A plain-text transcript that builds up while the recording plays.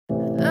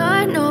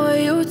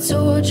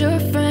told your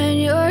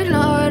friend you're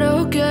not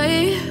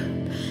okay?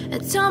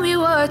 And tell me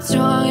what's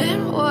wrong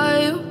and why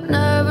you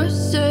never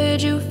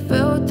said you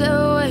felt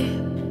that way.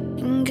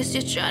 And guess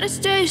you're trying to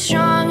stay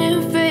strong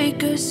and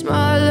fake a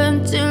smile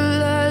until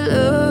I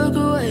look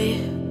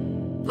away.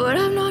 But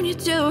I've known you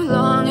too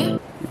long.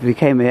 If we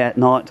came here at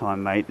night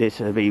time, mate, this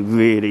would be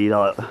really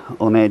like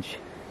on edge.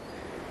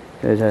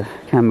 There's a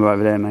camera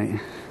over there, mate.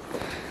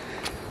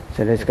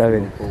 So let's go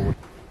in.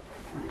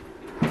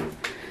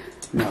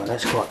 No,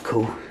 that's quite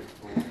cool.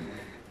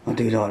 I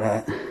do like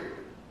that.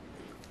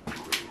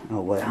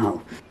 Oh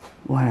wow.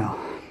 Wow.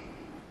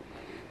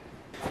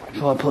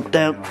 Tripod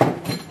down.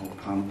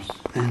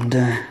 And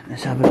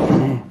let's have a look in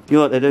here. You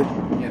know what they do?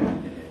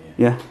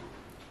 Yeah.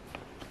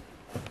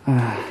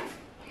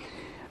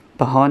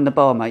 Behind the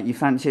bar, mate, you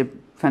fancy a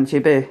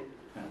beer?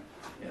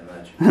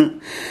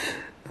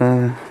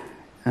 Yeah,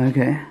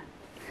 okay.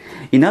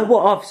 You know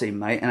what I've seen,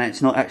 mate, and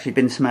it's not actually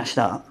been smashed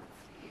up?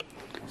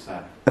 What's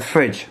that? A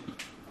fridge.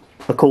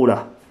 A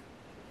cooler.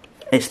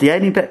 It's the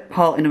only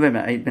part in the room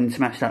that ain't been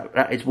smashed up.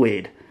 That is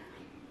weird.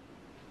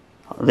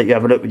 I'll let you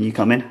have a look when you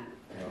come in. Yeah,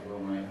 well,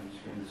 mate,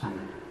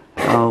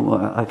 oh,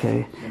 well,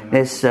 okay.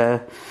 Let's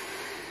go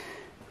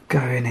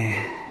in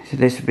here. So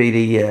this would be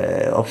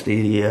the,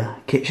 obviously the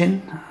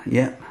kitchen.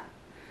 Yep.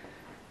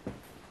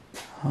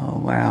 Oh,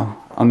 wow.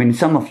 I mean,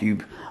 some of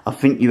you, I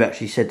think you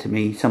actually said to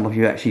me, some of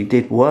you actually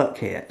did work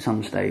here at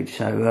some stage.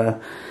 So,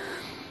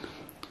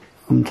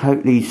 I'm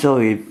totally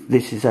sorry if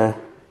this is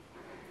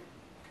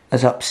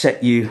has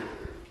upset you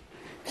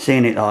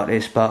seeing it like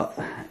this, but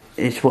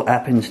it's what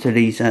happens to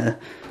these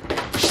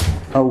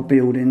old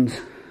buildings.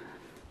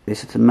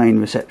 This is the main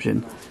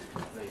reception.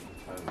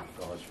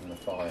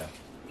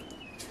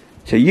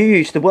 So you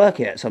used to work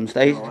here at some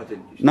stage? No, I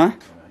didn't. No?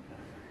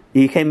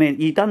 You came in,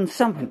 you done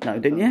something though,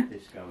 didn't you?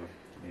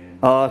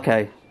 Oh,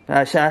 okay.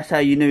 That's how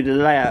you knew the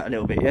layout a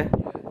little bit, yeah?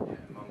 Yeah,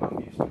 my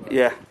mum used to work.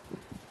 Yeah.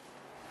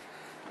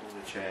 All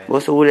the chairs.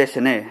 What's all this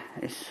in here?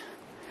 It's...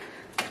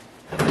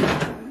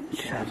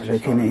 Just have a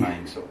look in here.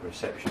 Main sort of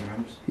reception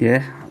rooms.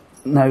 Yeah.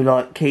 No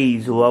like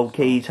keys or old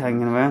keys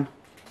hanging around.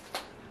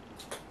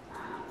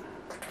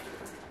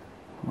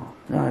 Oh,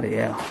 bloody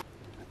hell.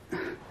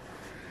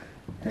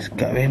 Let's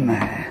go in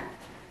there.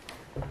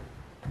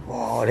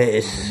 Wow,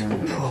 this is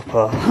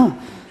proper.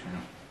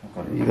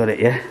 You got it,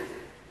 yeah?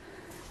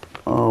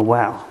 Oh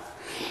wow.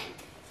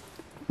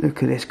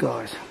 Look at this,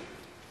 guys.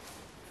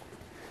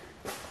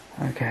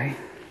 Okay.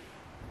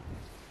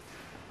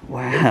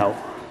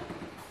 Wow.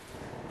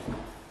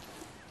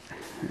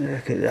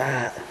 Look at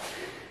that.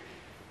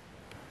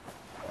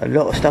 A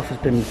lot of stuff has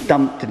been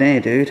dumped in here,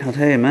 dude, I'll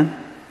tell you, man.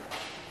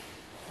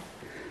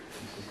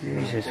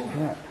 Jesus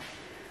Christ.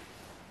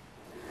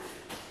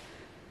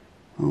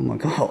 Oh my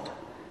God.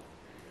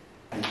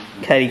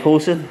 Katie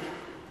Corson.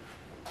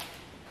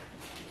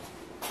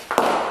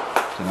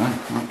 Dunno,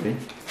 might be.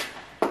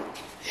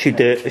 She'd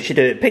do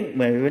it pink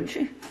maybe, wouldn't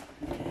she?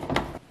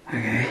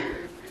 Okay.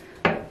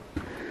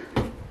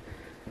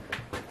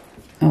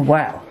 Oh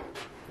wow.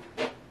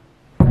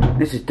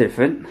 This is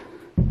different.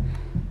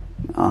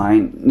 I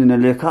ain't gonna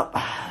look up.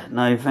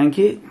 No, thank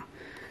you.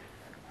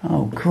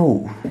 Oh,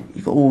 cool.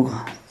 You've got all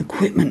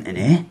equipment in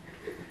here.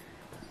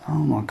 Oh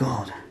my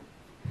God.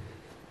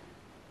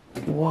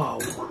 Whoa.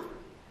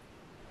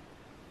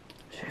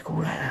 Check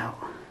all that out.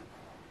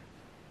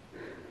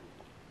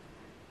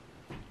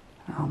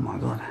 Oh my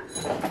God.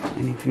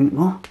 Anything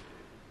more?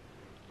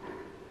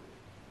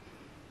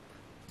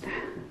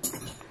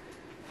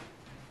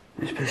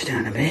 Let's push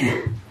down a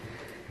bit.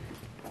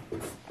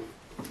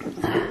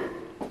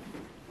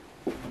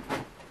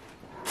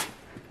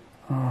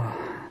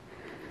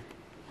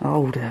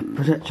 Oh, the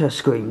projector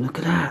screen, look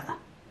at that.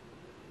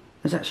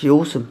 That's actually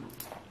awesome.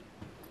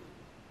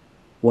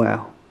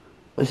 Wow.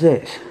 What's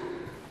this?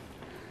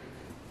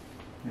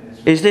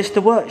 Is this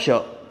the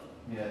workshop?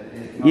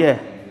 Yeah.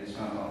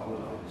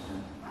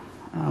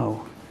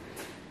 Oh.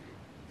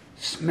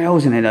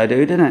 Smells in it though,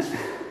 dude, doesn't it?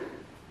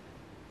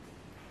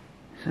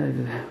 So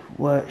the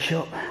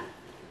workshop.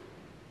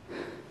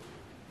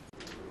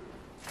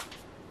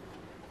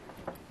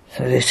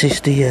 So this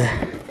is the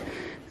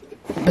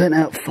burnt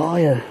out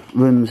fire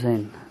rooms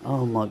then.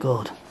 Oh my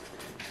God.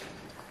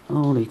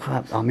 Holy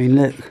crap. I mean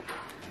look.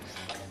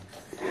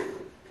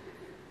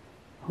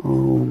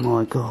 Oh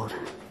my God.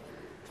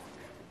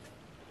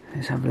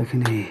 Let's have a look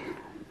in here.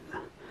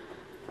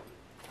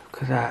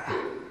 Look at that.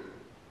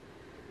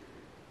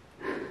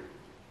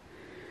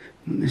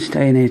 I'm not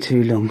staying here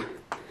too long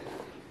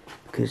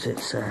because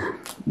it's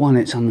one,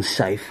 it's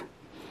unsafe,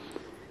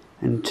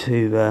 and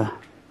two,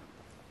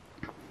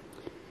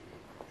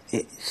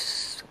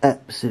 it's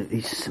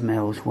absolutely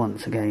smells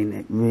once again.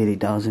 It really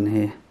does in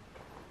here.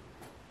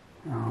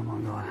 Oh my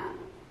God.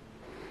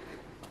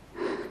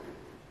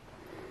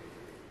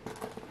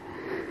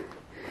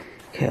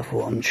 Careful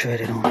what I'm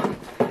treading on.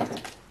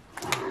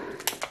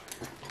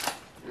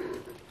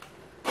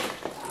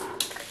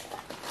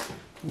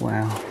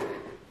 Wow.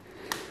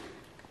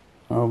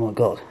 Oh my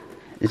God.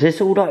 Is this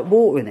all like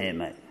water in here,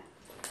 mate?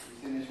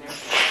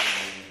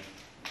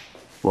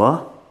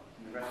 What?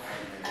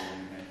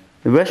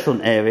 The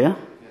restaurant area?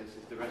 Yeah, this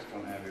is the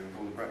restaurant area with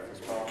all the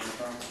breakfast bar and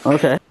stuff.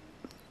 Okay.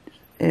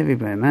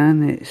 Everywhere,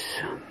 man. It's...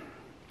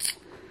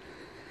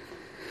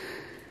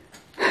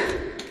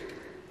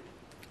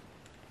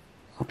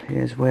 up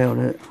here as well,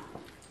 look.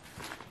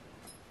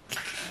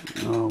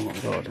 Oh my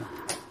god.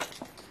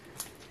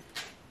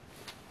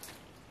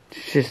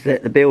 Just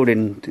let the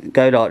building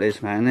go like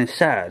this, man. It's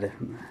sad.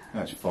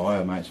 That's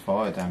fire, mate. It's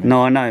fire damage.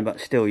 No, I know, but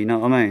still, you know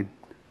what I mean?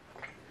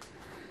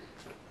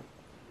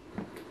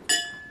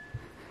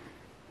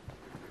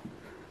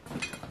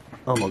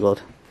 Oh my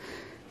god.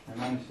 They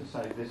managed to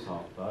save this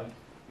half, though.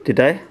 Did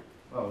they?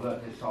 Well,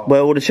 look, this half.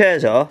 Where all the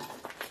chairs are? This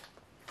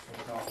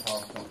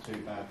half's not too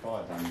bad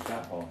fire damage.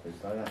 That half is,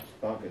 though. That's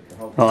buggered the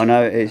whole Oh, I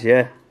know it is,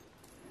 yeah.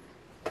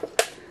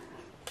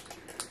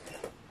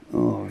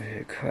 Oh,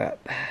 shit,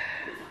 crap.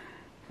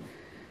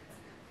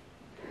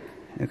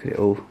 Look at it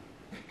all.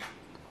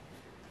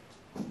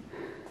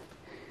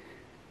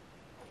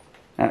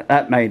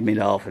 That made me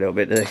laugh a little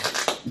bit. The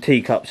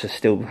teacups are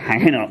still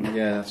hanging up.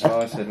 Yeah, that's what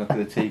I said. Look at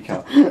the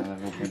teacups.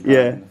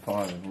 Yeah. In the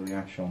fire with all the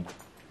ash on.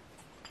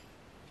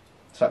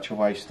 Such a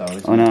waste, though,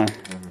 isn't I know. it?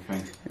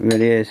 Everything. It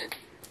really is.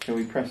 Shall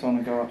we press on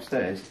and go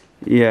upstairs?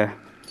 Yeah.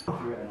 It's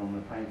written on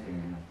the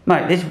painting.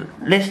 Mate,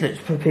 this looks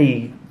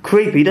pretty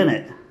creepy, doesn't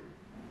it?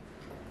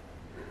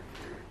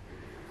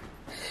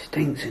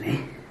 Stinks, isn't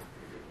it?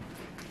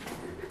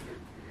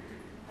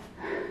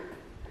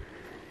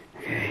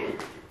 Okay.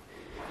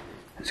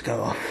 Let's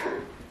go off.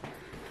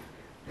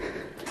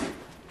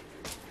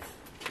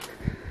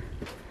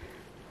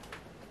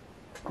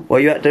 Where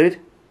you at, dude?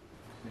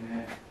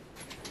 Yeah.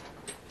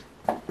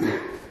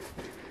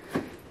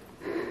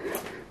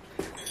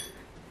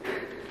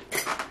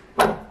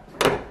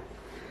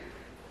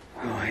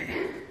 Right.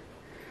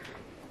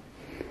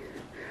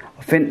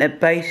 I think they're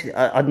basically...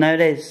 I know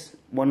there's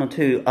one or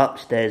two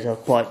upstairs are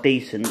quite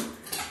decent,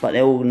 but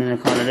they're all going to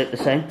kind of look the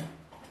same.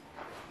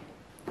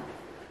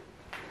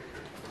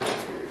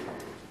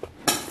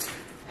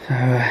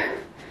 So,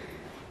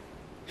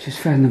 just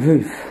found the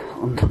roof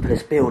on top of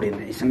this building.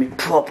 It's going to be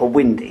proper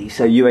windy,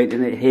 so you ain't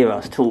going to hear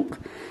us talk.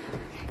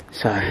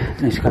 So,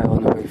 let's go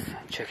on the roof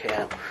and check it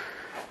out.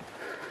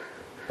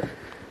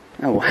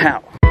 Oh,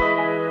 wow.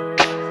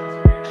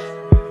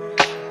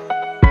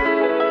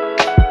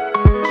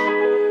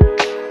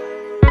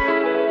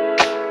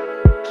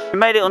 We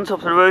made it on top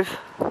of the roof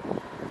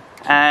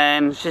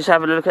and just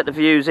having a look at the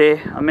views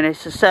here. I mean,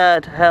 it's a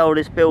sad how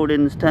this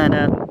building's turned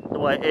out the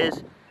way it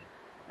is.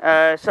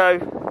 So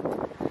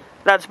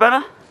that's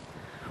better.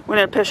 We're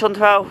going to push on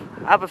to our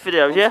other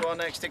videos, yeah? On to our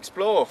next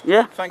explore.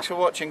 Yeah. Thanks for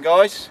watching,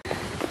 guys.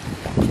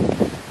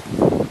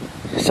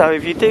 So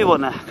if you do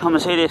want to come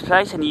and see this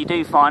place and you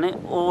do find it,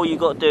 all you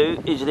got to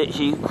do is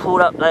literally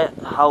crawl up that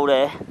hole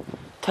there,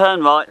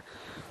 turn right,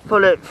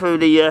 pull it through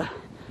the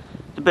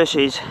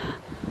bushes,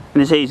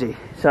 and it's easy.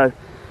 So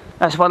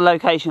that's one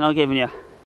location I've given you.